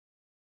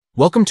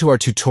Welcome to our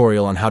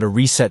tutorial on how to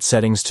reset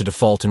settings to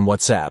default in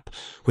WhatsApp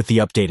with the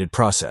updated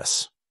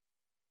process.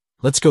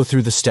 Let's go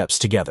through the steps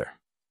together.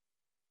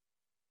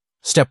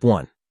 Step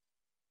 1.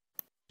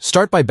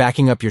 Start by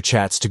backing up your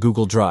chats to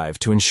Google Drive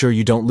to ensure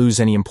you don't lose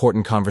any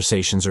important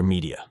conversations or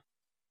media.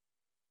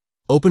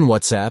 Open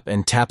WhatsApp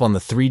and tap on the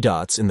three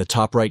dots in the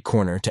top right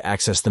corner to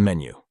access the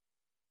menu.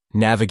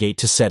 Navigate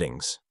to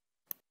Settings,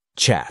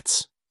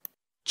 Chats,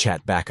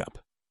 Chat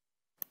Backup.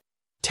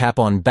 Tap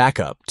on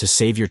Backup to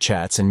save your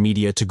chats and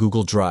media to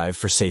Google Drive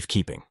for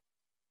safekeeping.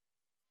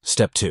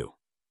 Step 2.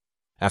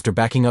 After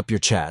backing up your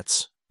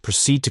chats,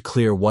 proceed to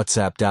clear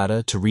WhatsApp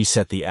data to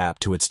reset the app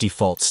to its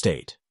default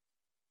state.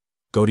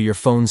 Go to your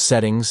phone's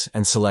settings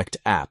and select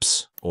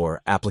Apps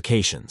or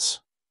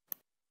Applications.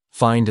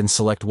 Find and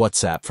select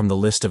WhatsApp from the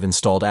list of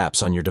installed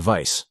apps on your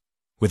device.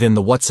 Within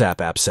the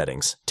WhatsApp app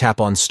settings, tap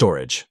on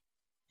Storage.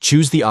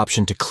 Choose the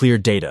option to clear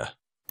data,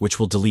 which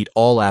will delete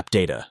all app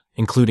data,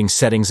 including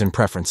settings and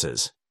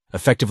preferences,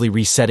 effectively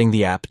resetting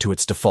the app to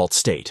its default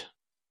state.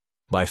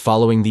 By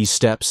following these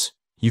steps,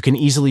 you can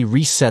easily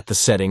reset the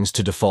settings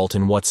to default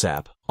in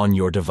WhatsApp on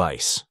your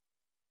device.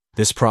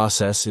 This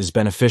process is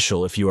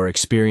beneficial if you are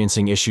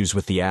experiencing issues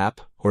with the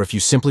app or if you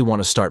simply want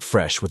to start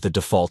fresh with the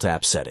default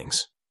app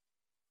settings.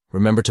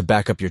 Remember to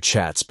back up your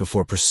chats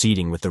before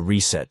proceeding with the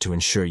reset to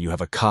ensure you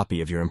have a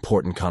copy of your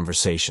important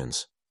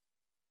conversations.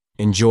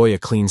 Enjoy a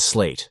clean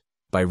slate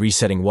by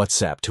resetting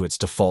WhatsApp to its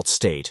default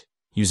state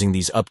using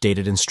these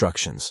updated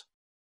instructions.